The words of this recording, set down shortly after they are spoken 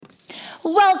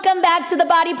Welcome back to the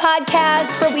BODI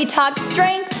Podcast, where we talk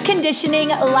strength, conditioning,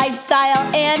 lifestyle,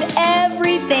 and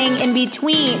everything in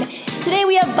between. Today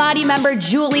we have BODI member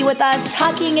Julie with us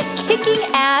talking kicking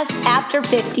ass after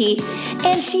 50,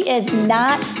 and she is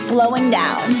not slowing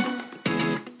down.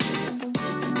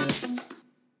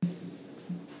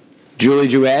 Julie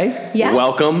Jumet, yes.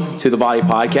 Welcome to the BODI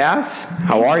Podcast.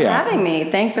 How are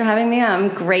you? Thanks for having me. I'm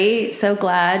great. So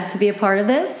glad to be a part of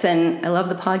this, and I love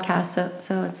the podcast,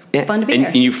 so it's fun to be here.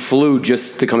 And you flew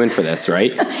just to come in for this,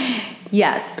 right?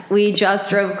 Yes, we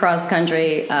just drove cross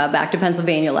country back to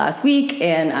Pennsylvania last week,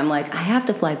 and I'm like, I have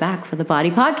to fly back for the BODI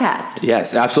Podcast.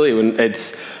 Yes, absolutely.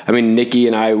 Nikki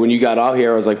and I, when you got out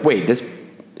here, I was like, wait, this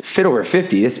fit over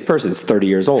 50. This person's 30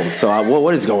 years old. So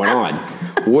what is going on?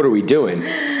 What are we doing?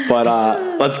 But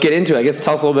let's get into it. I guess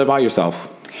tell us a little bit about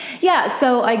yourself. Yeah,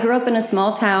 so I grew up in a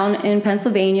small town in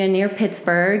Pennsylvania near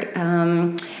Pittsburgh.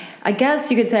 I guess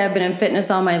you could say I've been in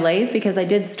fitness all my life because I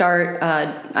did start,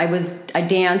 I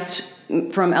danced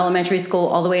from elementary school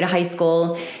all the way to high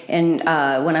school. And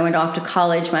when I went off to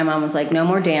college, my mom was like, no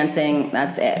more dancing.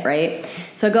 That's it, right?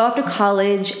 So I go off to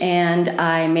college and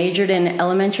I majored in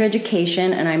elementary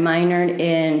education and I minored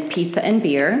in pizza and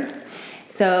beer.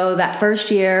 So that first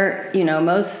year,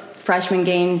 most freshmen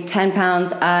gain 10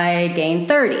 pounds. I gained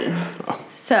 30.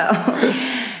 So,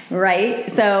 right.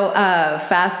 So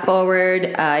fast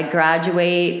forward, I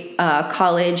graduate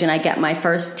college and I get my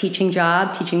first teaching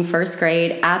job, teaching first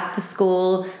grade at the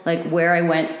school, like where I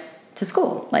went to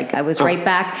school. Like I was right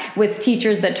back with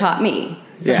teachers that taught me.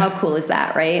 So how cool is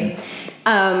that, right?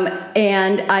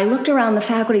 And I looked around the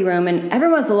faculty room and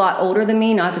everyone was a lot older than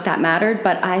me. Not that that mattered,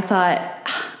 but I thought,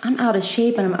 I'm out of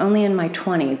shape and I'm only in my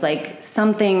 20s. Like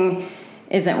something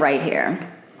isn't right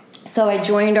here. So I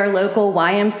joined our local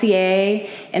YMCA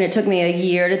and it took me a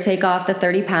year to take off the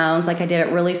 30 pounds. Like I did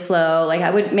it really slow. Like I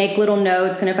would make little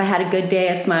notes and if I had a good day,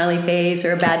 a smiley face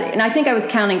or a bad day. And I think I was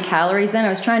counting calories then. I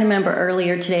was trying to remember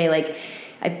earlier today, like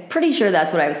I'm pretty sure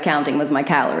that's what I was counting was my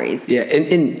calories. Yeah.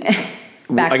 And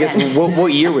I guess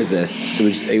what year was this? It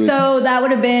was, so that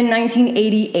would have been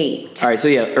 1988. All right, so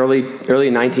early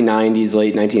 1990s,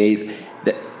 late 1980s.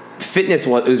 The fitness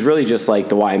was really just like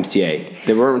the YMCA.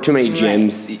 There weren't too many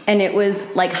gyms, right. And it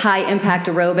was like high impact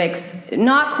aerobics.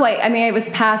 Not quite. I mean, it was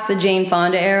past the Jane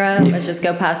Fonda era. Let's just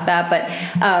go past that. But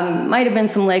might have been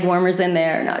some leg warmers in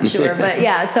there. Not sure. But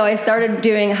yeah, so I started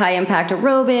doing high impact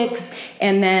aerobics,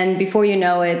 and then before you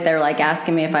know it, they're like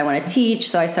asking me if I want to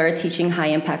teach. So I started teaching high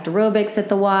impact aerobics at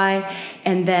the Y,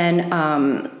 and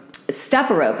then step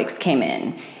aerobics came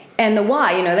in, and the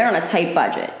Y, they're on a tight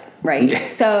budget. Right. Yeah.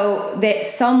 So that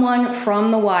someone from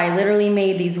the Y literally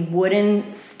made these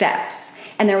wooden steps,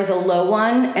 and there was a low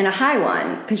one and a high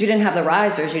one because you didn't have the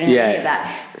risers, you didn't have any of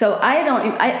that. So I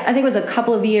think it was a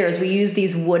couple of years we used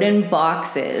these wooden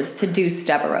boxes to do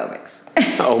step aerobics.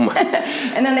 Oh my!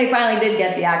 And then they finally did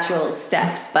get the actual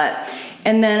steps,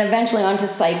 and then eventually onto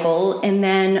cycle, and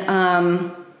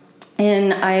then.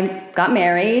 And I got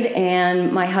married,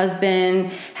 and my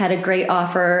husband had a great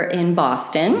offer in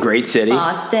Boston. Great city.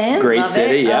 Boston. Great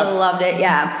city, yeah. I loved it,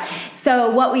 yeah. So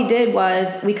what we did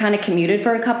was we kind of commuted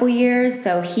for a couple years.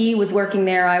 So he was working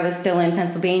there. I was still in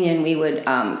Pennsylvania, and we would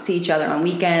see each other on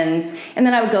weekends. And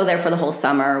then I would go there for the whole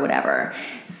summer or whatever.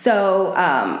 So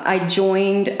I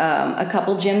joined a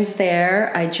couple gyms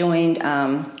there. I joined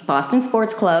Boston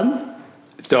Sports Club.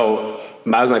 So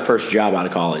that was my first job out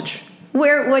of college.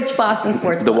 Which Boston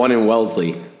Sports Club? The one in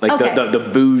Wellesley. Like the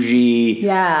bougie,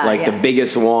 the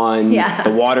biggest one,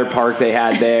 the water park they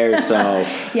had there. So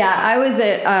yeah, I was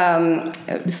at,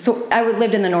 I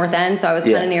lived in the North End, so I was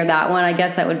kind of near that one. I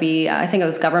guess that would be, I think it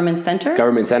was Government Center.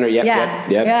 Government Center, yep.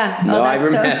 Yeah. No, I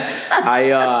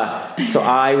remember. So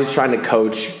I was trying to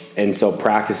coach, and so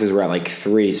practices were at like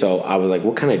 3. So I was like,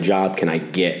 what kind of job can I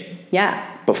get? Yeah.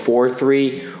 Before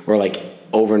 3 or like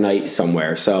overnight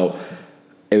somewhere. So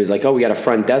it was like, we got a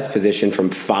front desk position from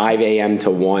 5 a.m.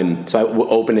 to 1. So I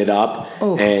open it up,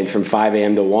 and from 5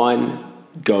 a.m. to 1,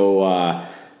 go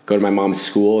to my mom's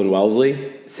school in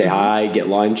Wellesley, say hi, get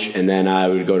lunch, and then I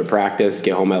would go to practice,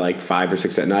 get home at like 5 or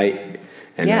 6 at night,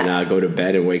 and then go to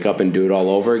bed and wake up and do it all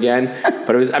over again.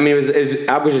 But I was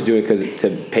just doing it because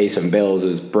to pay some bills. It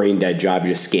was a brain dead job.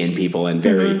 You just scan people and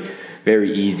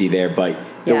very easy there.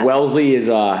 But the Wellesley is,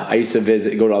 I used to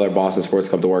go to other Boston Sports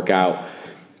Club to work out.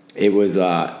 It was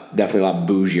definitely a lot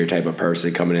bougier type of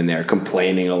person coming in there,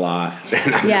 complaining a lot.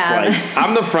 And I'm just like,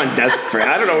 I'm the front desk friend.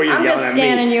 I don't know what you're yelling at me. I'm just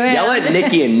scanning you in. Yell at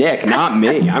Nikki and Nick, not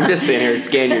me. I'm just sitting here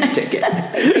scanning your ticket.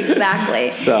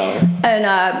 Exactly.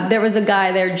 And there was a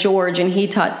guy there, George, and he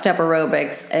taught step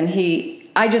aerobics. And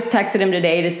I just texted him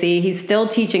today to see he's still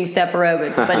teaching step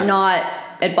aerobics, but not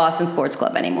at Boston Sports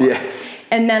Club anymore. Yeah.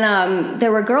 And then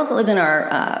there were girls that lived in our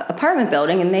apartment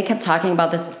building, and they kept talking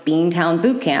about this Beantown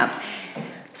boot camp.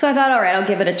 So I thought, all right, I'll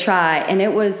give it a try. And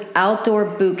it was outdoor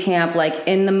boot camp, like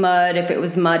in the mud. If it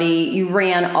was muddy, you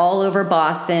ran all over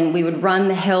Boston. We would run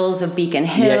the hills of Beacon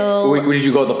Hill. Yeah. Did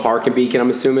you go to the park in Beacon, I'm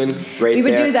assuming? We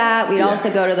would do that. We'd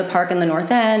also go to the park in the North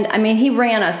End. I mean, he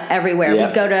ran us everywhere. Yeah.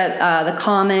 We'd go to the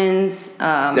Commons.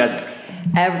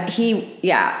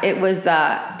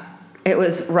 It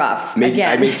was rough. I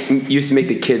used to make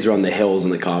the kids run the hills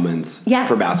and the Commons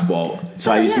for basketball.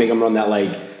 So I used to make them run that,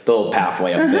 like, the little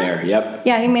pathway up there. Yep.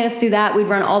 Yeah, he made us do that. We'd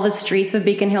run all the streets of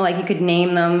Beacon Hill, like you could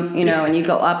name them, and you'd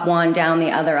go up one, down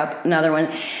the other, up another one.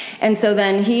 And so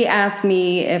then he asked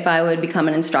me if I would become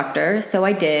an instructor. So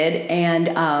I did.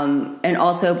 And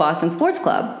also Boston Sports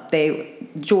Club.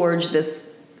 George,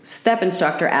 this step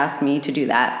instructor, asked me to do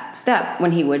that step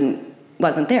when he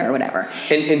wasn't there or whatever.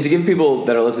 And to give people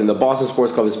that are listening, the Boston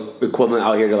Sports Club is equivalent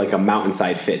out here to like a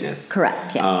Mountainside Fitness.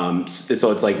 Correct, yeah. So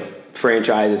it's like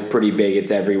franchise is pretty big.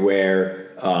 It's everywhere.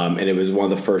 And it was one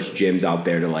of the first gyms out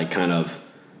there to like kind of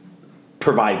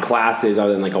provide classes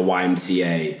other than like a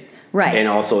YMCA. Right. And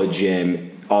also a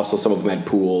gym. Also some of them had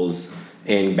pools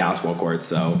and basketball courts.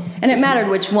 So. And it mattered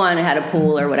which one had a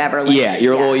pool or whatever. Like,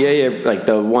 like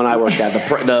the one I worked at,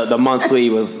 the monthly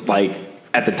was like,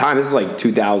 at the time, this was like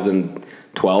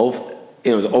 2012.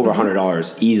 It was over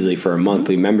 $100 easily for a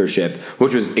monthly membership,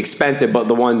 which was expensive. But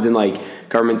the ones in like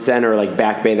Government Center, like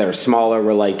Back Bay that are smaller,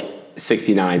 were like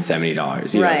 $69,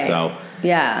 $70. You know, so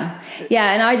yeah.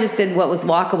 And I just did what was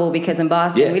walkable because in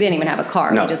Boston we didn't even have a car.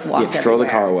 We just walked everywhere. Throw the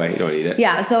car away. You don't need it.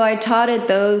 Yeah. So I taught at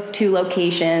those two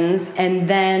locations, and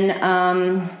then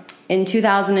in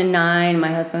 2009, my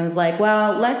husband was like,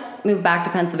 "Well, let's move back to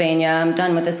Pennsylvania. I'm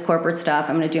done with this corporate stuff.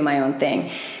 I'm going to do my own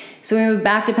thing." So we moved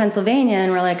back to Pennsylvania,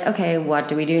 and we're like, okay, what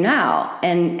do we do now?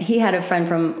 And he had a friend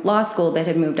from law school that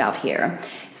had moved out here.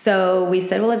 So we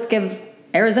said, well, let's give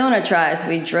Arizona a try. So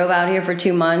we drove out here for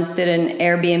 2 months, did an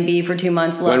Airbnb for 2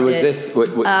 months, loved it. When was this? What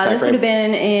this would have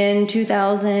been in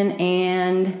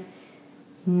 2009.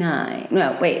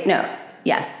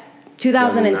 Yes.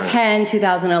 2010,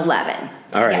 2011.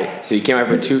 All right. Yeah. So you came out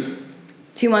for 2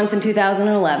 months in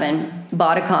 2011,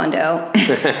 bought a condo,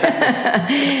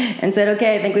 and said,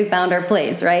 okay, I think we found our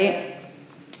place, right?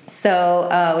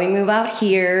 So we move out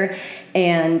here,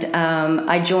 and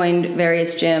I joined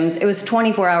various gyms. It was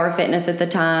 24-hour fitness at the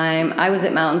time. I was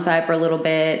at Mountainside for a little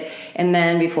bit, and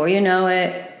then before you know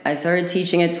it, I started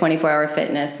teaching at 24-hour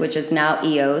fitness, which is now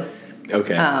EOS.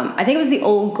 Okay. I think it was the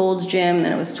old Gold's Gym,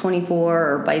 then it was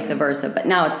 24 or vice versa, but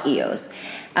now it's EOS.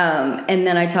 And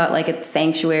then I taught like at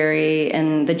Sanctuary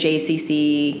and the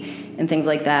JCC and things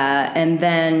like that. And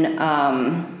then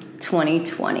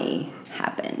 2020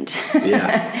 happened.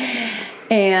 Yeah.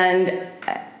 And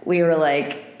we were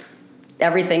like,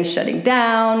 everything's shutting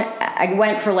down. I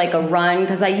went for like a run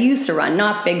because I used to run,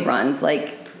 not big runs, like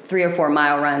 3 or 4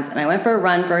 mile runs. And I went for a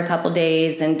run for a couple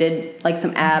days and did like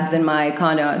some abs in my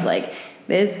condo. I was like,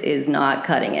 this is not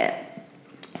cutting it.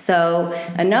 So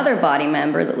another BODI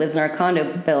member that lives in our condo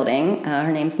building,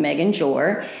 her name's Megan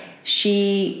Jor,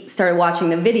 she started watching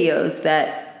the videos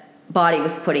that BODI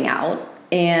was putting out,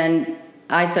 and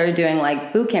I started doing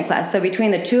like boot camp class. So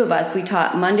between the two of us, we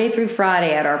taught Monday through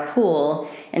Friday at our pool,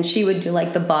 and she would do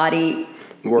like the BODI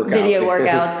video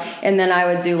workouts, and then I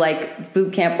would do like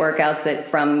boot camp workouts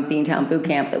from Beantown Boot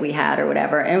Camp that we had or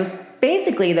whatever. And it was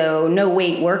basically, though, no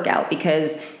weight workout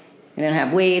because we didn't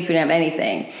have weights, we didn't have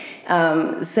anything.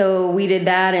 So we did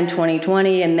that in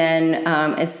 2020, and then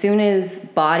as soon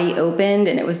as BODI opened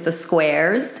and it was the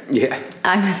squares,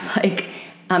 I was like,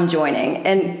 I'm joining.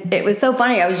 And it was so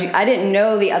funny. I didn't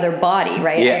know the other BODI,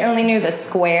 right? I only knew the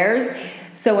squares.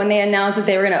 So when they announced that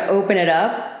they were going to open it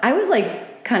up, I was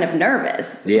like kind of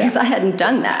nervous because I hadn't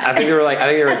done that. I think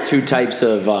there were two types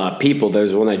of people.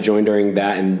 There's one that joined during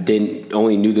that and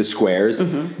only knew the squares,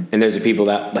 and there's the people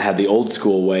that had the old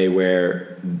school way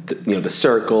where the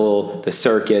circle, the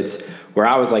circuits. Where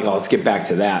I was like, oh, let's get back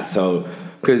to that. So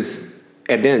because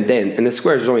at the end of the day, and the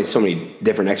squares, there's only so many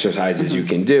different exercises you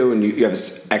can do, and you have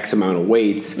X amount of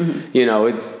weights.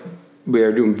 We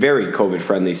are doing very COVID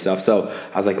friendly stuff. So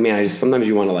I was like, man, sometimes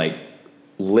you want to like.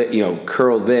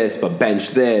 Curl this, but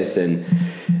bench this, and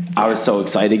I was so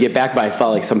excited to get back. But I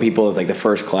felt like some people, it was like the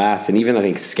first class, and even I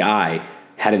think Sky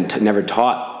never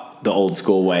taught the old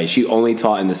school way. She only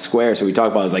taught in the square. So we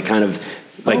talked about it was like kind of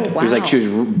like it was like she was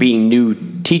being new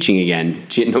teaching again.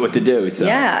 She didn't know what to do. So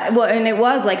well, and it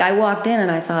was like I walked in and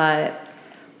I thought,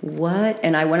 what?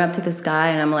 And I went up to this guy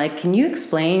and I'm like, can you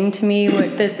explain to me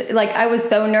what this? Like I was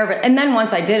so nervous, and then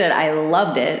once I did it, I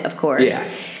loved it, of course.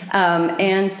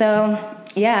 And so.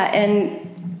 Yeah,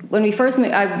 and when we first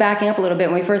moved, I'm backing up a little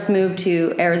bit. When we first moved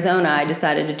to Arizona, I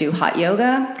decided to do hot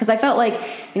yoga because I felt like,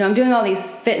 I'm doing all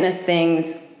these fitness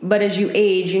things, but as you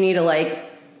age, you need to like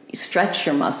stretch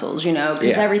your muscles,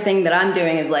 because everything that I'm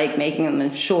doing is like making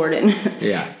them shorten.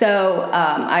 Yeah. So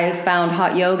I found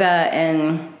hot yoga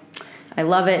and I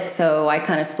love it. So I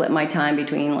kind of split my time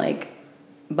between like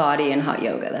BODI and hot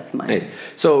yoga. That's mine. Nice.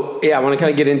 So I want to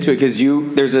kind of get into it because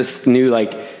there's this new,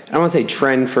 like, I don't want to say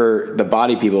trend for the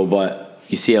BODI people, but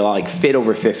you see a lot like fit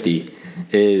over 50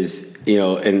 is,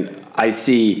 and I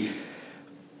see,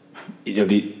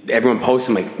 everyone posts,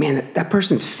 I'm like, man, that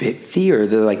person's 50, or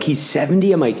they're like, he's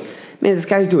 70. I'm like, man, this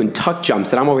guy's doing tuck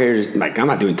jumps, and I'm over here just like, I'm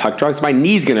not doing tuck jumps. My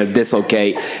knee's gonna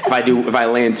dislocate if I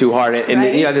land too hard. And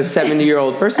right? This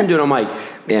 70-year-old person doing, I'm like,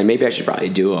 man, maybe I should probably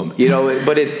do them.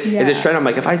 But it's a trend. I'm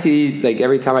like, if I see, like,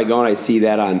 every time I go and I see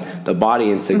that on the BODI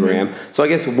Instagram. Mm-hmm. So I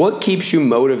guess what keeps you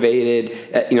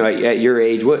motivated? At your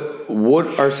age,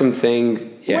 what are some things?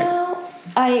 Yeah. Well,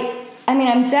 I mean,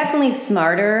 I'm definitely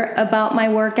smarter about my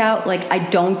workout. Like, I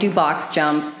don't do box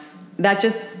jumps.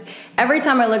 Every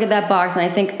time I look at that box and I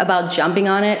think about jumping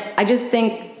on it, I just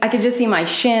think I could just see my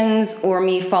shins or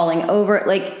me falling over.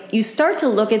 Like, you start to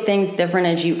look at things different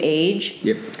as you age.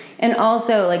 Yep. And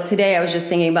also, like, today I was just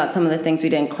thinking about some of the things we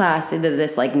did in class. They did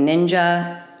this, like,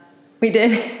 ninja. We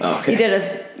did. Okay.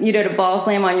 You did a ball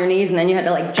slam on your knees, and then you had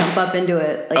to like jump up into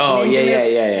it. Like ninja move.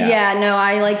 Yeah. Yeah, no,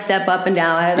 I like step up and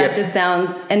down. That just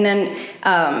sounds. And then,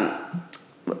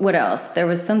 what else? There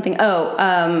was something.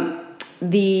 The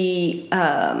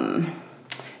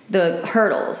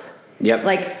hurdles. Yep.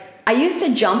 Like, I used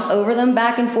to jump over them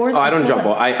back and forth. Oh, I don't jump.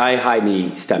 I high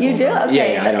knee step. You over. do?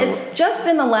 Okay. Yeah, I don't. It's just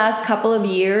been the last couple of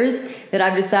years that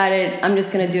I've decided I'm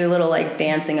just going to do a little like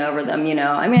dancing over them.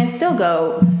 I mean, I still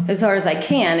go as hard as I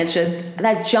can. It's just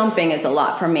that jumping is a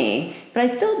lot for me, but I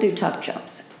still do tuck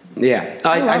jumps. Yeah,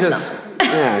 I just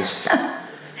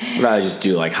rather just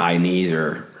do like high knees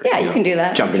or you can do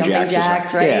that. Jumping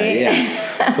jacks, right?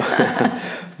 Yeah.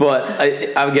 But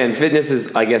again, fitness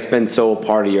has, I guess, been so a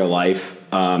part of your life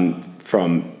from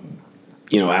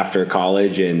after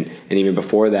college and even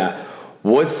before that.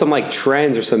 What's some like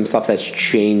trends or some stuff that's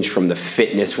changed from the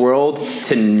fitness world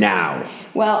to now?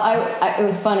 Well, it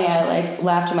was funny. I like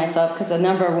laughed to myself because the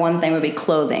number one thing would be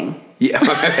clothing. Yeah,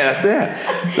 that's it.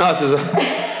 No, this is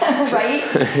right?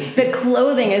 The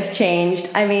clothing has changed.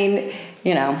 I mean,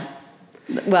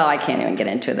 well, I can't even get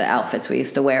into the outfits we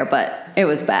used to wear, but it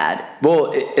was bad.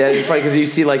 Well, it's funny because you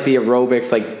see like the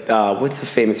aerobics, like what's the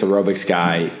famous aerobics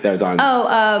guy that was on?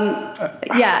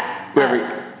 Yeah,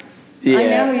 I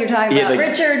know who you're talking about.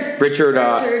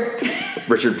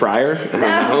 Richard Pryor? I don't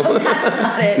know. That's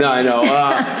not it. No, I know.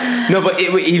 No, but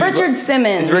Richard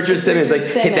Simmons. It's Richard Simmons.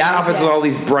 Like that outfit's with all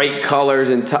ththese bright colors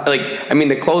and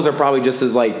the clothes are probably just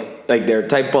as like their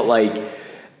type, but like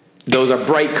those are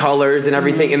bright colors and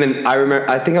everything. And then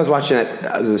I think I was watching it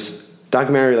as a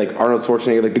documentary, like Arnold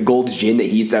Schwarzenegger, like the Gold's Gin that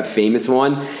he used, that famous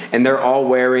one, and they're all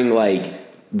wearing like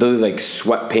those like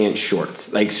sweatpants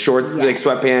shorts, like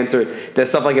sweatpants or that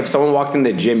stuff. Like if someone walked in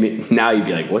the gym now, you'd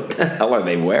be like, what the hell are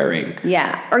they wearing?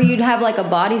 Yeah. Or you'd have like a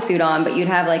bodysuit on, but you'd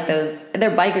have like they're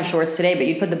biker shorts today, but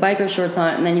you'd put the biker shorts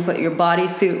on and then you put your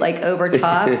bodysuit like over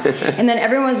top. And then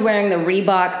everyone was wearing the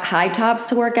Reebok high tops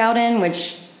to work out in,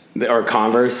 or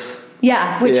Converse.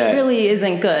 Yeah, which really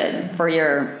isn't good for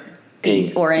your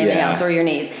feet or anything else, or your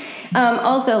knees.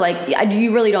 Also, like,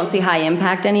 you really don't see high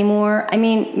impact anymore. I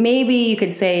mean, maybe you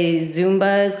could say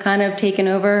Zumba is kind of taken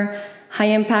over high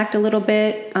impact a little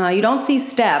bit. You don't see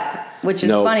step, which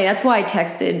is funny. That's why I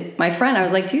texted my friend. I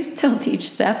was like, do you still teach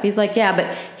step? He's like, yeah,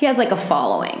 but he has like a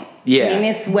following. Yeah. I mean,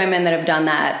 it's women that have done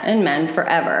that and men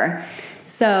forever.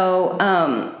 So,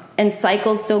 and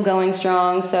Cycle's still going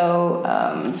strong. So,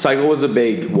 Cycle was the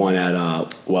big one at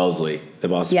Wellesley, the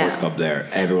Boston Sports Club there.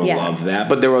 Everyone loved that.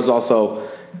 But there was also,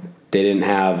 they didn't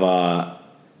have,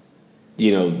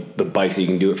 the bikes that you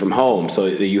can do it from home. So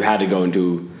you had to go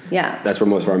into, that's where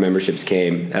most of our memberships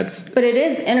came. But it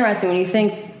is interesting when you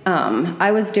think,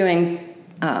 I was doing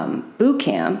boot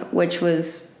camp, which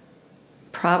was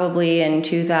probably in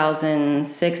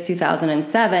 2006,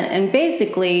 2007. And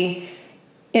basically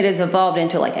it has evolved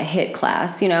into like a HIIT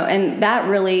class, and that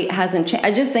really hasn't changed.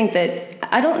 I just think that,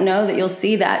 I don't know that you'll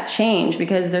see that change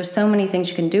because there's so many things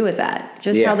you can do with that.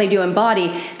 Just how they do in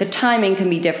BODI, the timing can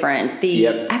be different. The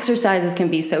exercises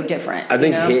can be so different. I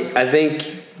think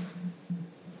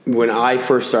when I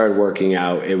first started working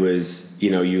out, it was,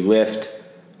 you lift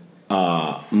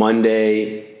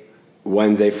Monday,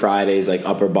 Wednesday, Fridays, like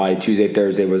upper body. Tuesday,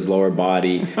 Thursday was lower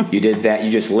body. You did that.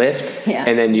 You just lift,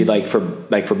 and then you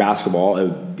for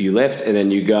basketball, you lift, and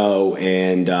then you go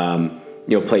and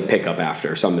play pickup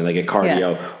after, or something like a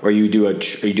cardio, or you do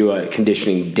a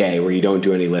conditioning day where you don't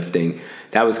do any lifting.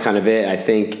 That was kind of it. I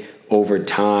think over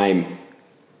time,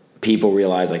 people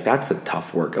realize like that's a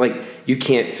tough work. Like you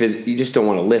can't, you just don't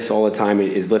want to lift all the time.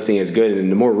 Is lifting as good?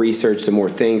 And the more research, the more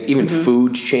things. Even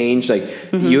foods change. Like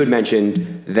you had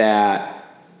mentioned that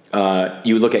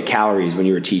you would look at calories when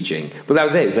you were teaching, but that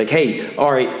was it. It was like, hey,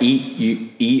 all right,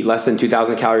 eat less than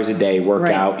 2,000 calories a day, work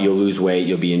out, you'll lose weight,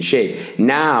 you'll be in shape.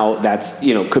 Now that's,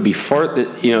 could be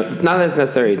not as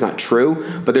necessarily, it's not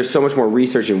true, but there's so much more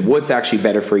research in what's actually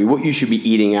better for you, what you should be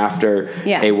eating after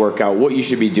a workout, what you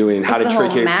should be doing, and how to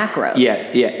trick your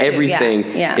macros. Everything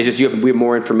is just, we have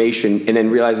more information, and then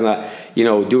realizing that,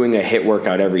 doing a HIIT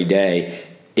workout every day,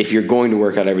 if you're going to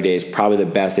work out every day, is probably the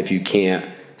best if you can't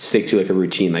stick to like a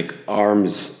routine, like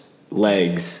arms,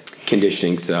 legs,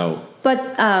 conditioning.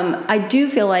 But I do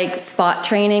feel like spot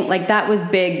training, like that was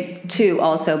big too.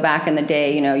 Also back in the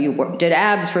day, you did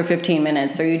abs for 15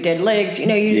 minutes, or you did legs.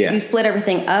 You split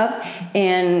everything up.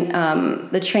 And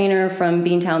the trainer from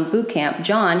Beantown Boot Camp,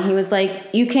 John, he was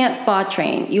like, you can't spot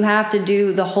train. You have to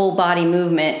do the whole body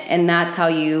movement, and that's how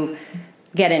you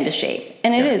get into shape.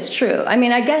 And it is true. I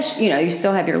mean, I guess you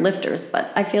still have your lifters,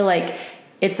 but I feel like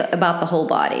it's about the whole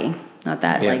body, not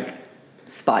that like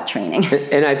spot training.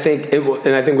 And I think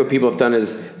what people have done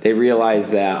is they realize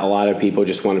that a lot of people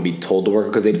just want to be told to work,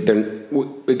 because they're,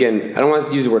 again, I don't want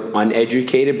to use the word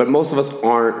uneducated, but most of us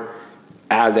aren't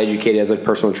as educated as a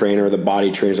personal trainer or the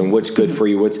body trainers on what's good for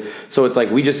you. So it's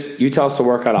like, you tell us to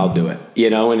work out, I'll do it,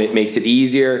 and it makes it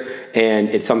easier, and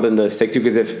it's something to stick to,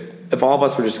 because if all of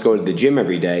us were just go to the gym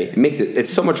every day,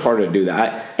 it's so much harder to do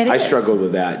that. I struggled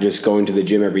with that, just going to the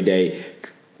gym every day.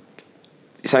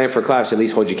 Sign up for a class, at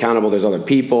least hold you accountable. There's other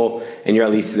people, and you're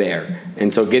at least there.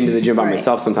 And so getting to the gym by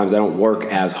myself, sometimes I don't work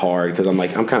as hard, because I'm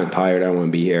like, I'm kind of tired. I don't want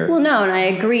to be here. Well, no, and I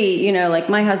agree. Like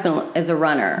my husband is a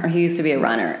runner, or he used to be a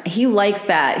runner. He likes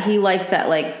that. He likes that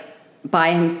like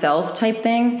by himself type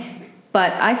thing.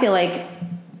 But I feel like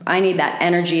I need that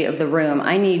energy of the room.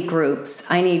 I need groups.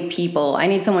 I need people. I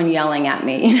need someone yelling at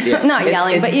me. Not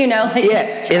yelling, but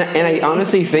Yes, and I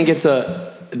honestly think it's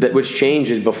that which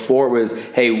changed is before it was,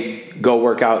 hey, go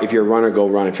work out. If you're a runner, go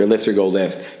run. If you're a lifter, go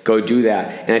lift. Go do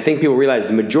that. And I think people realize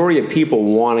the majority of people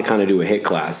want to kind of do a HIIT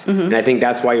class. And I think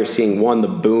that's why you're seeing, the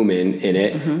boom in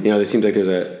it. There seems like there's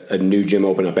a new gym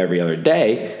open up every other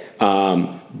day.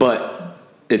 But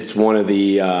it's one of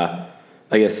the, I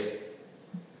guess,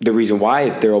 the reason why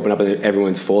they're open up and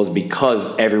everyone's full is because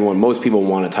most people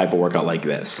want a type of workout like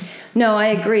this. No, I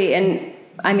agree. And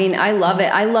I mean, I love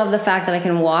it. I love the fact that I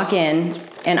can walk in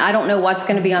and I don't know what's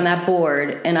going to be on that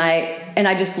board. And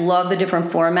I just love the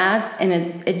different formats, and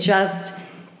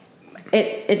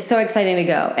it's so exciting to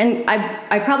go. And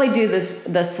I probably do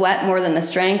the sweat more than the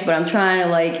strength, but I'm trying to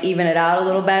like even it out a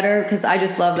little better, because I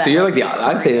just love that. So you're like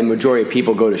I'd say the majority of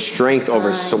people go to strength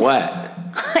over sweat.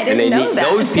 I didn't know that.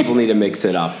 Those people need to mix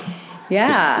it up.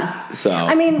 Yeah.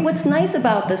 I mean, what's nice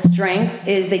about the strength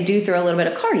is they do throw a little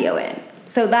bit of cardio in.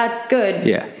 So that's good.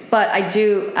 Yeah. But I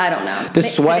don't know. The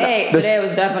sweat. Today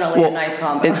was definitely a nice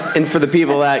combo. And for the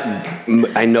people that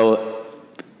I know,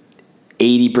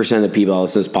 80% of the people that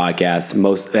listen to this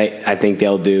podcast, I think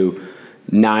they'll do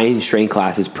 9 strength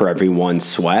classes per every 1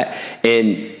 sweat.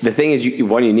 And the thing is, you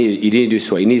need to do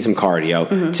sweat. You need some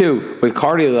cardio. 2, with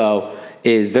cardio though,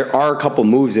 is there are a couple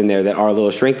moves in there that are a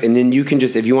little strength, and then you can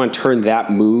just, if you want to turn that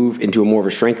move into a more of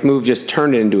a strength move, just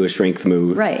turn it into a strength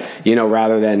move. Right.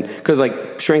 Rather than, because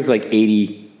like strength's like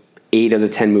 88 of the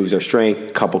 10 moves are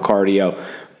strength, couple cardio,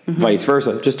 vice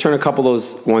versa. Just turn a couple of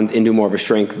those ones into more of a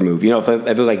strength move. If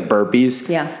it was like burpees,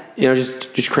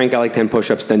 just crank out like 10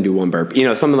 push-ups, then do 1 burp.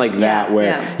 Something like that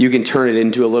where you can turn it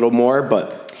into a little more,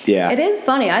 but yeah. It is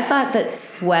funny. I thought that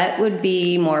sweat would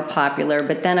be more popular,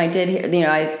 but then I did hear,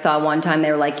 I saw one time they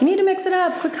were like, you need to mix it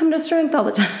up. Quit coming to strength all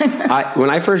the time.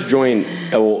 When I first joined,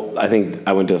 I think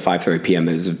I went to the 5:30 p.m.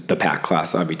 It was the packed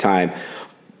class every time.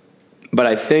 But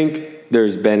I think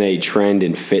there's been a trend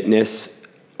in fitness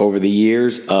over the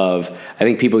years of, I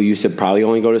think people used to probably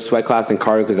only go to sweat class and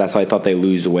cardio because that's how I thought they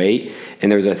lose weight.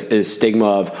 And there's a stigma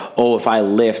of, if I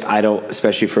lift, I don't,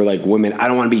 especially for like women, I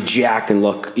don't want to be jacked and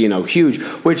look, huge,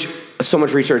 which so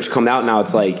much research come out now.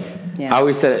 It's like, I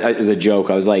always said it as a joke.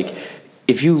 I was like,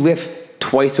 if you lift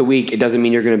twice a week, it doesn't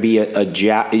mean you're going to be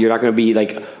you're not going to be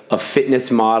like a fitness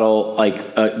model,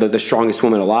 like the strongest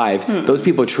woman alive. Those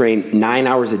people train 9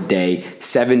 hours a day,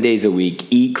 7 days a week,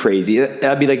 eat crazy.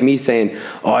 That'd be like me saying,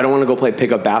 I don't want to go play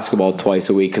pickup basketball twice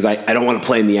a week because I don't want to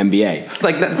play in the NBA. It's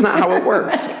like, that's not how it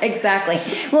works. Exactly.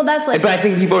 Well, that's like, but I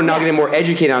think people are now getting more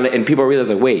educated on it, and people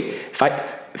realize like, wait,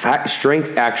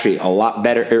 strength's actually a lot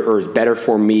better, or is better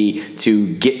for me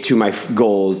to get to my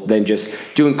goals than just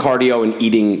doing cardio and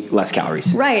eating less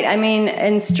calories. Right. I mean,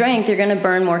 in strength, you're going to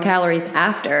burn more calories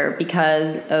after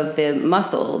because of the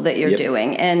muscle that you're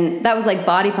doing. And that was like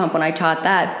body pump. When I taught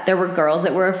that, there were girls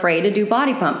that were afraid to do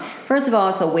body pump. First of all,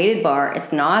 it's a weighted bar.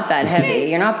 It's not that heavy.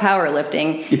 You're not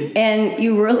powerlifting. And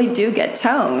you really do get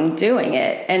toned doing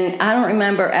it. And I don't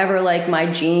remember ever like my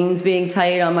jeans being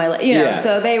tight on my,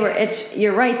 so they were,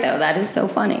 you're right though. That is so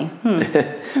funny.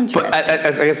 But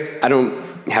I guess I don't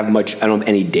have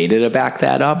any data to back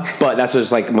that up, but that's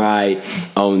just like my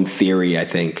own theory, I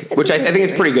think, which I think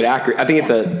is pretty good accurate. I think it's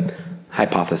a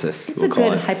hypothesis. It's a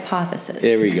good hypothesis.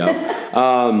 There we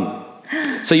go.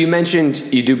 So you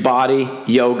mentioned you do body,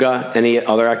 yoga, any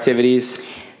other activities?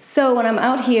 So when I'm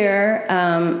out here,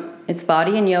 it's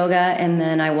body and yoga, and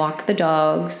then I walk the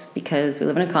dogs because we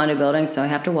live in a condo building, so I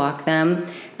have to walk them.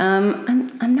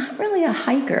 I'm not really a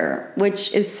hiker,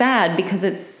 which is sad because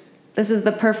this is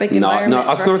the perfect environment. No,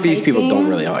 us Northeast people don't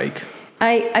really hike.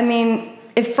 I mean,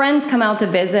 if friends come out to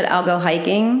visit, I'll go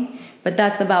hiking, but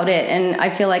that's about it. And I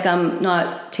feel like I'm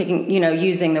not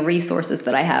using the resources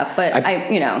that I have. But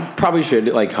I probably should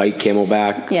like hike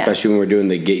Camelback, especially when we're doing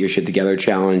the Get Your Shit Together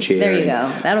challenge here. There you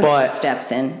go. That'll get your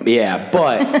steps in. Yeah,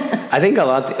 but I think a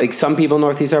lot, like some people in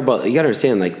Northeast are, but you gotta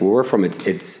understand, like where we're from,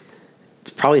 it's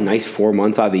probably nice 4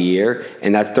 months out of the year,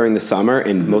 and that's during the summer,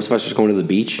 and most of us are just going to the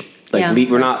beach. Like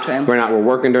we're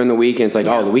working during the weekend. It's like,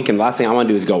 the weekend, last thing I want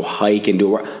to do is go hike and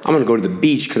do. I'm going to go to the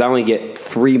beach because I only get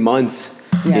 3 months,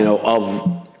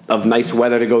 of nice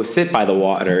weather to go sit by the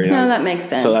water. No, that makes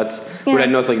sense. So that's what I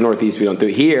know. It's like Northeast, we don't do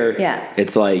it here. Yeah,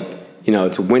 it's like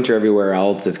it's winter everywhere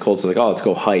else. It's cold, so it's like let's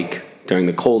go hike during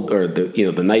the cold or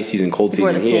the nice season, cold season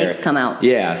where the here. snakes come out.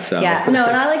 Yeah, so and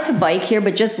I like to bike here,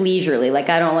 but just leisurely. Like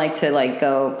I don't like to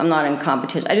go. I'm not in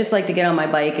competition. I just like to get on my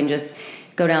bike and just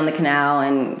go down the canal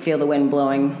and feel the wind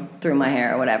blowing through my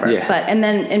hair or whatever. Yeah. And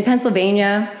then in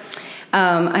Pennsylvania,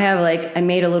 I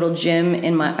made a little gym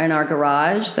in our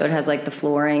garage, so it has like the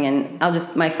flooring, and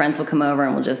my friends will come over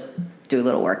and we'll just do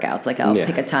little workouts. Like I'll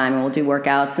pick a time and we'll do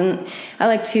workouts, and I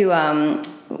like to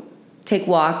take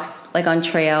walks like on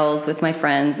trails with my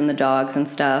friends and the dogs and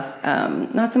stuff.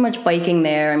 Not so much biking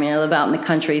there. I mean, I live out in the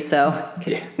country, so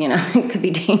it could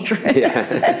be dangerous.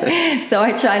 Yeah. So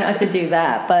I try not to do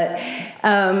that. But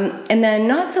and then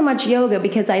not so much yoga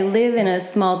because I live in a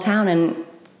small town and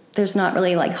there's not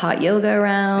really like hot yoga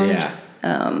around. Yeah.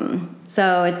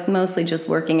 So it's mostly just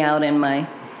working out in my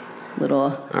little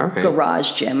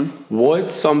garage gym.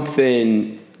 What's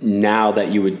something now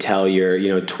that you would tell your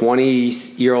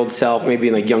 20-year-old self, maybe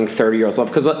like young 30-year-old self,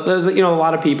 because there's a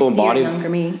lot of people in body younger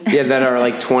me. that are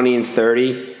like 20 and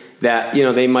 30 that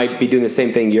they might be doing the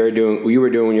same thing you were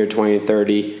doing when you're 20 and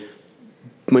 30.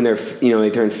 When they're they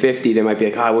turn 50, they might be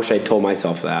like, I wish I told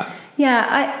myself that.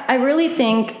 Yeah, I really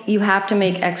think you have to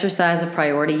make exercise a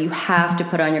priority. You have to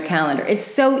put on your calendar. It's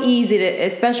so easy to,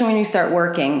 especially when you start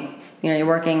working, you're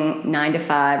working 9 to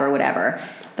 5 or whatever.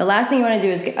 The last thing you want to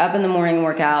do is get up in the morning and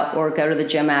work out or go to the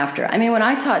gym after. I mean, when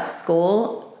I taught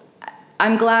school,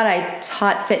 I'm glad I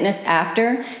taught fitness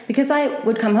after because I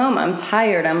would come home, I'm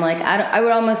tired. I'm like, I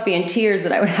would almost be in tears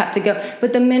that I would have to go.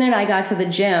 But the minute I got to the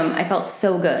gym, I felt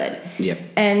so good. Yep.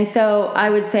 And so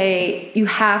I would say you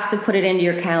have to put it into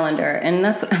your calendar. And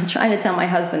that's what I'm trying to tell my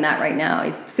husband that right now.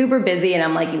 He's super busy, and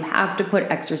I'm like, you have to put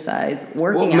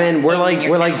working out. Men, we're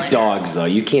like dogs though.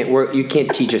 You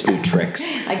can't teach us new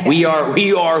tricks. We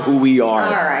are who we are.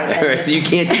 All right. So you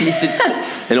can't teach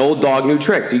an old dog new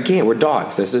tricks. You can't. We're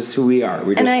dogs. This is who we are.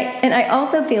 I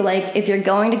also feel like if you're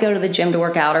going to go to the gym to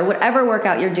work out or whatever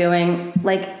workout you're doing,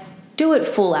 like do it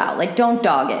full out. Like don't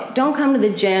dog it. Don't come to the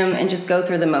gym and just go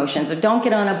through the motions, or don't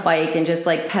get on a bike and just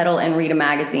like pedal and read a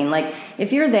magazine. Like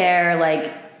if you're there,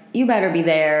 like you better be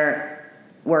there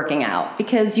working out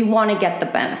because you want to get the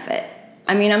benefit.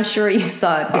 I mean, I'm sure you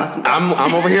saw it possibly.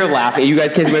 I'm over here laughing. You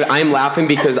guys can't see, but I'm laughing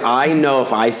because I know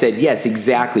if I said yes,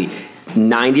 exactly,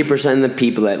 90% of the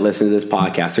people that listen to this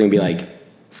podcast are gonna be like,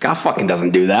 Scott fucking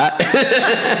doesn't do that.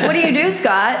 What do you do,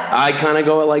 Scott? I kind of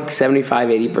go at like 75,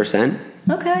 80%.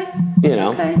 Okay.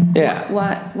 Okay. Yeah.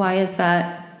 Why is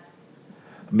that?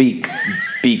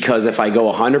 Because if I go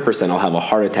 100%, I'll have a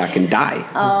heart attack and die.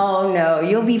 Oh, no.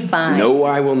 You'll be fine. No,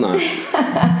 I will not.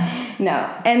 No.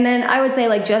 And then I would say,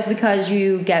 like, just because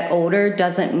you get older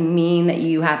doesn't mean that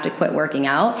you have to quit working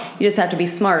out. You just have to be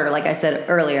smarter. Like I said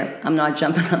earlier, I'm not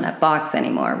jumping on that box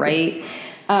anymore, right?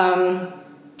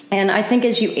 And I think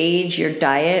as you age, your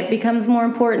diet becomes more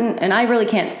important. And I really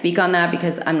can't speak on that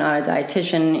because I'm not a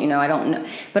dietitian. I don't know.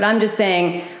 But I'm just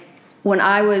saying, when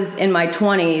I was in my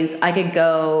 20s, I could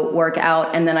go work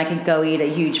out and then I could go eat a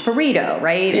huge burrito,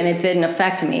 right? And it didn't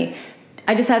affect me.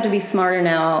 I just have to be smarter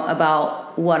now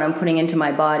about what I'm putting into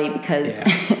my body because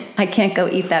I can't go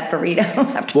eat that burrito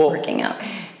after working out.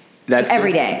 That's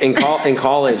every day. In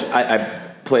college,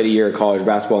 I played a year of college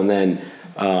basketball, and then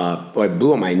I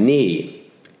blew up my knee.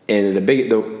 And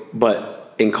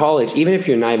but in college, even if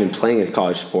you're not even playing a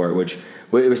college sport, which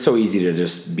it was so easy to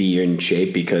just be in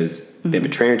shape because they have a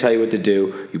trainer tell you what to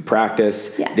do, you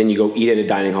practice, then you go eat at a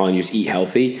dining hall and you just eat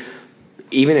healthy.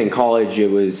 Even in college, it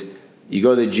was you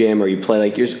go to the gym or you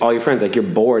play all your friends, you're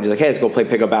bored. You're like, hey, let's go play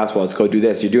pickup basketball. Let's go do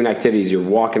this. You're doing activities. You're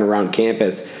walking around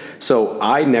campus. So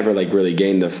I never really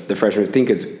gained the freshman thing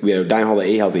because we had a dining hall that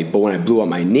ate healthy. But when I blew up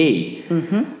my knee,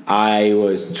 I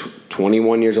was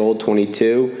 21 years old,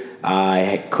 22.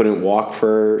 I couldn't walk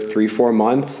for 3-4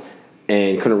 months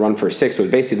and couldn't run for 6. So it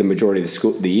was basically the majority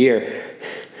of the year.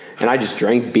 And I just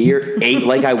drank beer, ate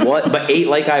like I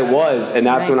was. And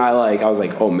that's when I was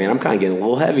like, oh man, I'm kind of getting a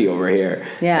little heavy over here.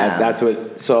 Yeah.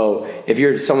 So if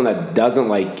you're someone that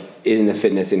doesn't in the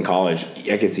fitness in college,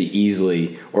 I can see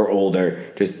easily, or older,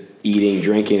 just eating,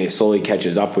 drinking, it slowly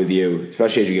catches up with you,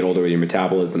 especially as you get older with your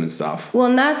metabolism and stuff. Well,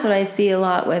 and that's what I see a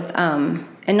lot with, and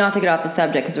not to get off the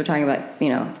subject because we're talking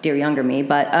about, dear younger me,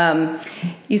 but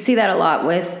you see that a lot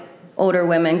with older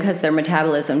women because their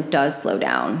metabolism does slow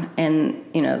down. And,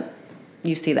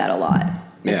 you see that a lot.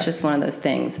 It's just one of those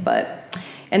things.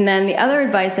 And then the other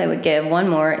advice I would give, one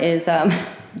more, is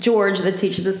George, that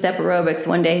teaches the step aerobics,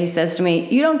 one day he says to me,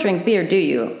 you don't drink beer, do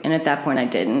you? And at that point I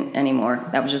didn't anymore.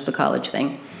 That was just a college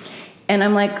thing. And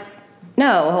I'm like,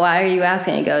 no, why are you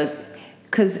asking? He goes,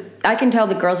 because I can tell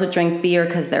the girls that drink beer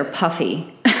because they're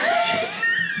puffy.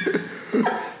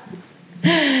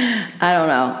 I don't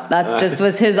know. That's just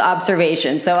was his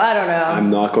observation. So I don't know. I'm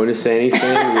not going to say anything.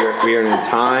 We are in a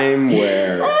time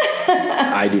where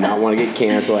I do not want to get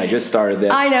canceled. I just started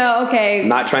this. I know. Okay. I'm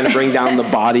not trying to bring down the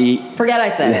body. Forget I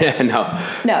said it.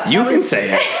 No. You can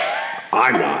say it.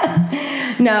 I'm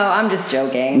not. No, I'm just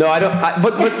joking. No, I don't.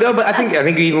 But I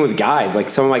think even with guys,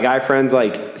 some of my guy friends,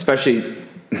 especially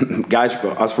guys,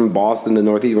 us from Boston, the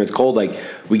Northeast, when it's cold,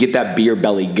 we get that beer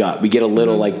belly gut. We get a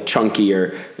little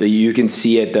chunkier. You can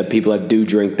see it. The people that do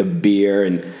drink the beer,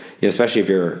 and especially if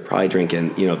you're probably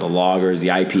drinking, the lagers, the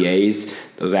IPAs,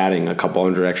 those adding a couple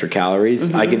hundred extra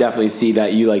calories. I can definitely see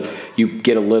that you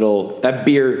get a little that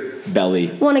beer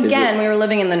belly. Well, and again, we were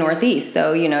living in the Northeast,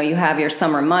 so you have your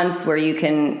summer months where you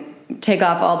can take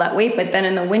off all that weight, but then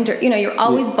in the winter, you're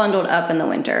always bundled up in the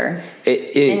winter,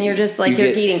 and you're just you're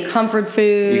eating comfort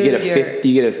food. You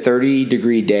get a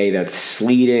 30-degree day that's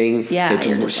sleeting. Yeah,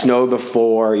 it's snowed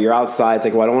before. You're outside. It's I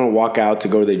don't want to walk out to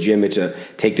go to the gym. It's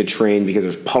take the train because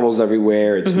there's puddles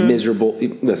everywhere. It's miserable.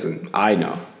 Listen, I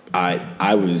know.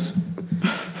 I was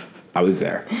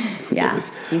there. Yeah,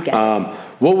 you get it.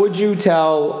 What would you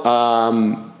tell?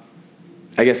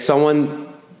 I guess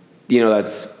someone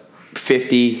that's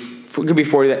 50. It could be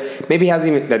 40 that maybe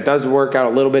that does work out a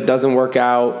little bit, doesn't work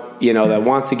out, that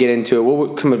wants to get into it. What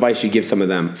would some advice you give some of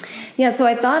them? Yeah, so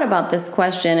I thought about this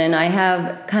question, and I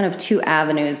have kind of two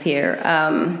avenues here.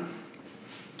 I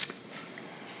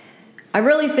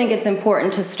really think it's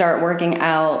important to start working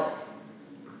out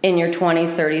in your 20s,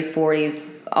 30s,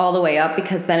 40s, all the way up,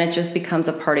 because then it just becomes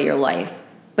a part of your life.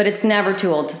 But it's never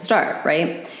too old to start,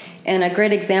 right? And a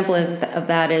great example of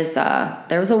that is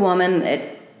there was a woman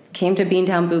that came to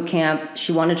Beantown Boot Camp.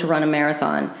 She wanted to run a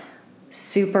marathon.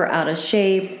 Super out of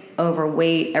shape,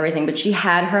 overweight, everything. But she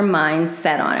had her mind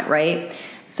set on it, right?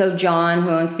 So John, who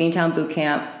owns Beantown Boot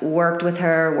Camp, worked with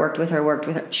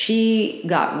her. She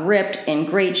got ripped, in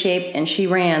great shape, and she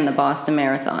ran the Boston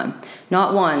Marathon.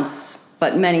 Not once,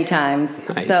 but many times.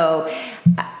 Nice. So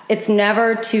it's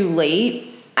never too late.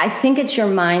 I think it's your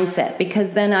mindset,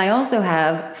 because then I also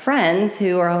have friends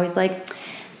who are always like,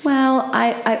 well,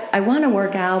 I want to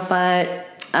work out, but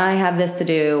I have this to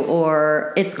do,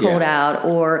 or it's cold out,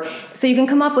 or so you can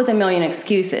come up with a million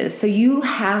excuses. So you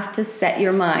have to set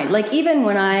your mind. Even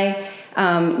when I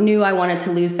knew I wanted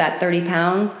to lose that 30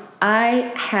 pounds,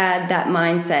 I had that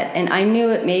mindset, and I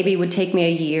knew it maybe would take me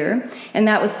a year, and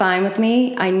that was fine with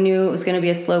me. I knew it was going to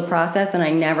be a slow process, and I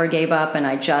never gave up, and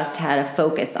I just had a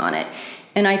focus on it.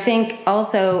 And I think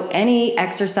also any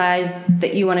exercise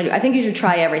that you want to do, I think you should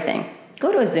try everything.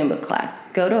 Go to a Zumba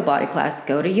class, go to a body class,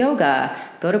 go to yoga,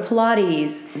 go to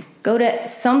Pilates, go to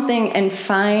something and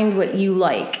find what you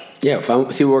like. Yeah,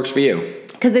 see what works for you.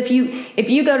 Because if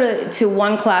you go to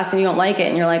one class and you don't like it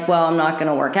and you're like, well, I'm not going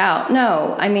to work out.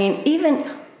 No, even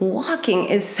walking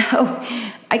is so...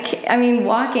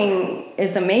 walking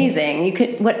is amazing. You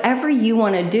could, whatever you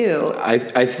want to do.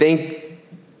 I think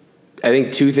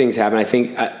think two things happen. I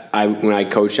think I when I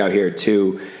coached out here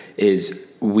too, is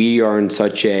we are in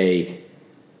such a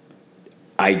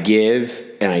I give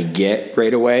and I get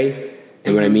right away.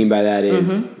 And what I mean by that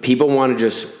is people want to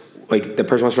just, like, the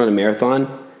person wants to run a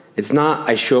marathon. It's not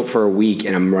I show up for a week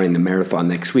and I'm running the marathon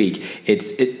next week.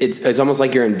 It's almost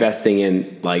like you're investing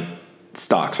in, like,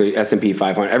 stocks or S&P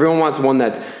 500. Everyone wants one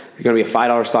that's going to be a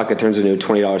 $5 stock that turns into a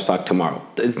 $20 stock tomorrow.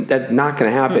 That's not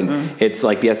going to happen. It's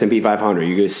like the S&P 500.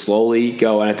 You just slowly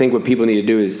go. And I think what people need to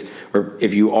do is, or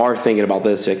if you are thinking about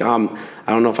this, like, I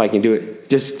don't know if I can do it.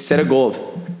 Just set a goal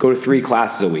of go to 3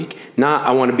 classes a week. Not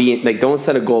I want to be, like, don't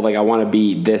set a goal of, like, I want to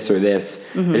be this or this.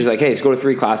 It's just like, hey, let's go to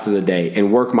 3 classes a day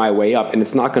and work my way up. And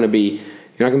it's not going to be,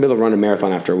 you're not going to be able to run a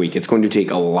marathon after a week. It's going to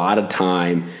take a lot of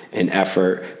time and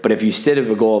effort. But if you set up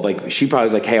a goal of, like, she probably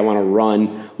was like, hey, I want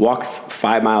to walk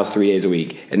 5 miles 3 days a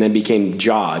week, and then became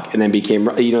jog, and then became,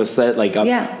 set like up.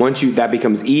 Yeah. Once that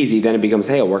becomes easy, then it becomes,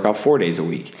 hey, I'll work out 4 days a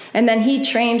week. And then he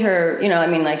trained her,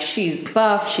 like, she's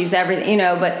buff, she's everything,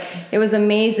 but it was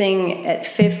amazing at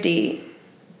 50.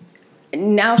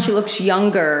 Now she looks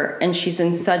younger and she's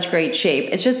in such great shape.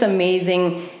 It's just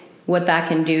amazing what that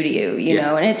can do to you, you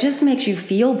know, and it just makes you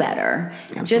feel better.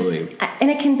 Absolutely. And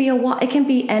it can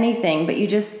be anything, but you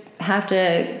just have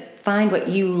to find what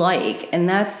you like, and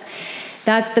that's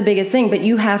the biggest thing. But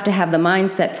you have to have the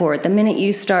mindset for it. The minute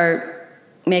you start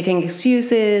making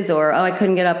excuses or, I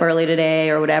couldn't get up early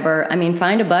today or whatever, I mean,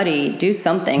 find a buddy, do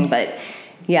something. But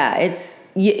yeah,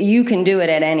 you can do it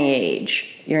at any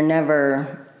age. You're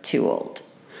never too old.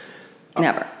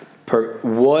 Never.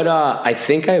 I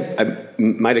think I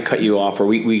might have cut you off, or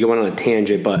we went on a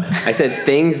tangent, but I said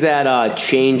things that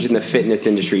changed in the fitness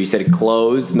industry. You said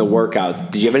clothes and the workouts.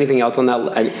 Did you have anything else on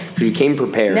that? Because you came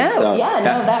prepared. No,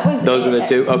 that was those it. were the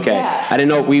two? Okay. Yeah. I didn't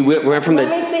know. We went from Let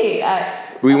me see.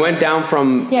 we went down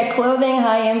from... Yeah, clothing,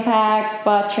 high impact,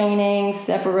 spot training,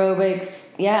 step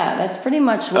aerobics. Yeah, that's pretty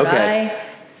much what I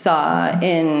saw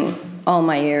in all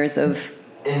my years of...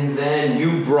 And then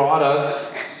you brought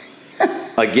us...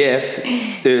 a gift.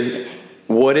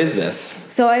 What is this?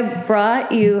 So I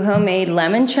brought you homemade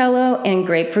limoncello and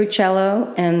grapefruit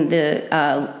cello, and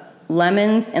the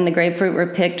lemons and the grapefruit were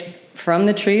picked from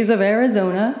the trees of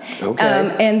Arizona.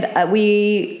 Okay. And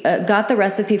we got the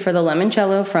recipe for the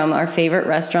limoncello from our favorite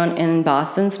restaurant in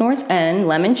Boston's North End,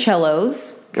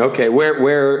 Limoncello's. Okay,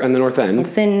 where on the North End?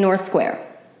 It's in North Square.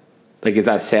 Like, is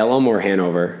that Salem or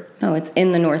Hanover? No, it's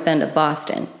in the North End of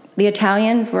Boston. The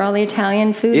Italians, where all the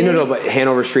Italian food is. No, but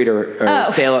Hanover Street or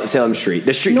Salem Street.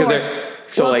 The street, because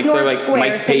they're like Square,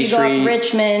 Mike's so Pastry. You go up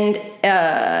Richmond.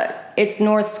 It's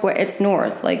North Square. It's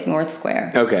North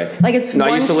Square. Okay. Like it's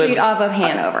one street off of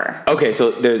Hanover. Okay,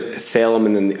 so there's Salem,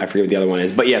 and then I forget what the other one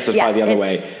is. But yes, it's probably the other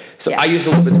way. So I used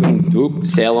to live between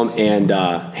Salem and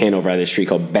Hanover. I had a street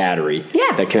called Battery.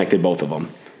 Yeah. That connected both of them.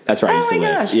 That's where I used to live.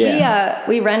 Oh my gosh. Yeah.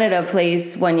 We rented a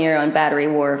place one year on Battery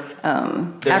Wharf.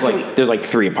 There's like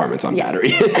 3 apartments on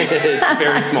Battery. It's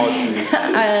very small.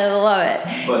 I love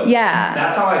it. But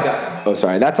that's how I got. Oh,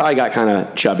 sorry. That's how I got kind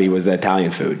of chubby, was the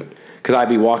Italian food. Because I'd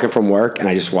be walking from work and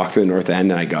I just walk through the North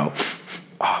End and I go,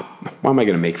 why am I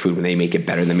going to make food when they make it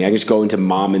better than me? I just go into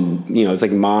mom and, it's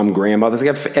like mom, grandma. It's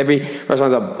like every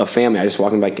restaurant's a family. I just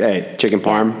walk in like, hey, chicken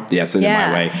parm? Yes, send it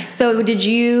my way. So did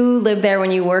you live there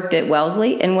when you worked at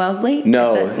Wellesley?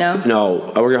 No.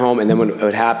 No. I worked at home, and then what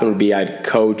would happen would be I'd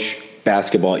coach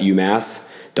basketball at UMass,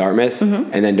 Dartmouth,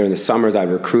 and then during the summers I'd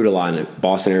recruit a lot, and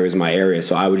Boston area was my area,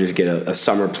 so I would just get a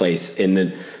summer place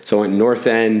so I went North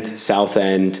End, South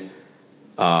End,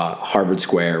 Harvard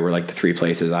Square were like the 3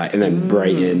 places and then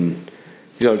Brighton,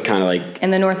 kind of like.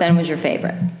 And the North End was your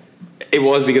favorite? It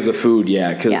was because of food,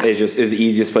 because it was the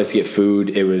easiest place to get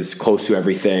food. It was close to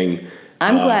everything.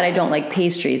 I'm glad I don't like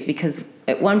pastries, because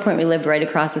at one point we lived right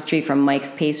across the street from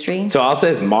Mike's Pastry. So I'll say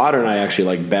it's modern I actually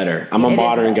like better. I'm a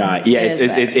modern guy. Yeah,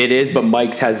 it is, but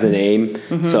Mike's has the name,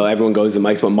 so everyone goes to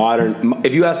Mike's. But modern,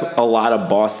 if you ask a lot of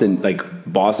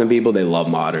Boston people, they love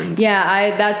moderns.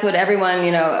 Yeah, that's what everyone,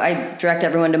 I direct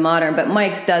everyone to modern, but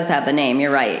Mike's does have the name.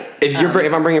 You're right.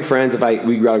 If I'm bringing friends,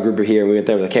 we got a group here and we went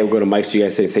there, we're like, hey, we'll go to Mike's. You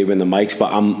guys say we're in the Mike's,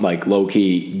 but I'm like low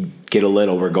key. Get a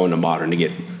little, we're going to modern to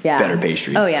get better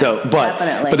pastries. Oh, yeah.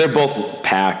 Definitely. But they're both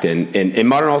packed, and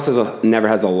modern also never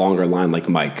has a longer line like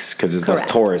Mike's, because it's less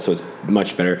tourists, so it's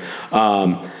much better.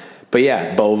 But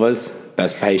yeah, Bova's,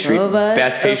 best pastry.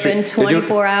 Best pastry. Open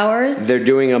 24 hours. They're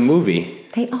doing a movie.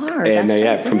 They are.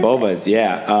 And from Bova's,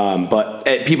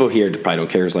 but people here probably don't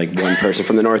care. There's like one person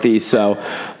from the Northeast. So,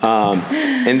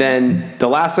 and then the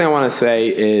last thing I want to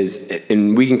say is,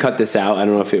 and we can cut this out. I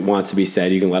don't know if it wants to be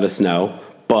said. You can let us know.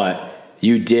 But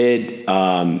you did,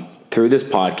 through this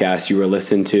podcast, you were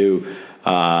listening to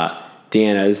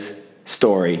Deanna's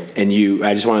story, and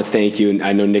I just want to thank you. And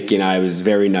I know Nikki and I was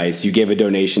very nice. You gave a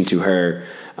donation to her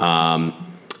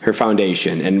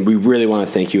foundation, and we really want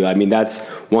to thank you. I mean, that's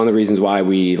one of the reasons why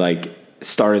we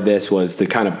started this, was to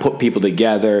kind of put people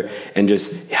together and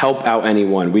just help out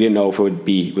anyone. We didn't know if it would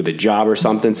be with a job or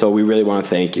something, so we really want to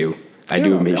thank you.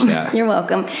 You're welcome. That. You're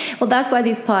welcome. Well, that's why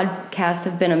these podcasts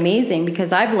have been amazing,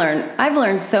 because I've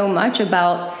learned so much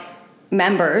about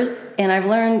members, and I've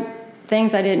learned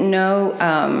things I didn't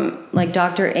know, like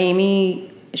Dr. Amy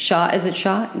Shaw. Is it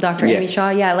Shaw? Dr. Amy Shaw?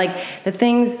 Yeah, like the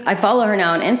things, I follow her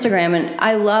now on Instagram, and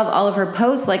I love all of her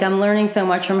posts. Like, I'm learning so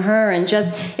much from her, and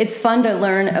just, it's fun to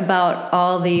learn about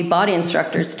all the body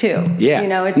instructors too. Yeah. You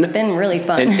know, it's been really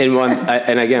fun.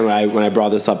 And again, when I brought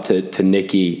this up to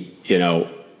Nikki, you know,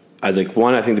 I was like,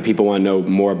 one, I think the people want to know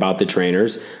more about the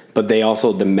trainers, but they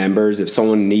also, the members, if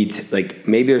someone needs,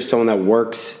 maybe there's someone that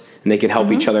works and they can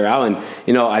help each other out. And,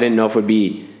 you know, I didn't know it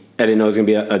was going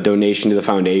to be a donation to the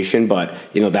foundation, but,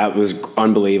 you know, that was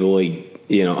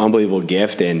unbelievable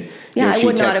gift. And, I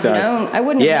would not have known. I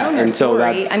wouldn't have known her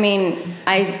story. I mean,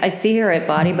 I see her at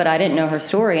BODI, but I didn't know her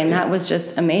story, and that was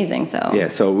just amazing. So yeah,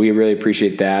 so we really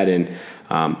appreciate that. And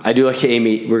I do like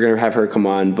Amy. We're going to have her come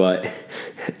on, but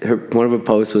one of her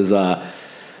posts was a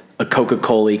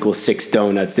Coca-Cola equals 6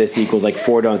 donuts. This equals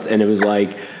 4 donuts. And it was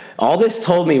all this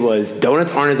told me was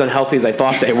donuts aren't as unhealthy as I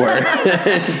thought they were.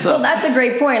 So, well, that's a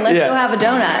great point. Let's go have a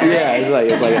donut. Right?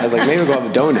 Yeah, I was like, maybe we'll go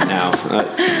have a donut now.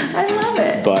 I love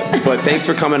it. But thanks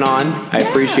for coming on. I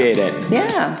appreciate it.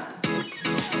 Yeah.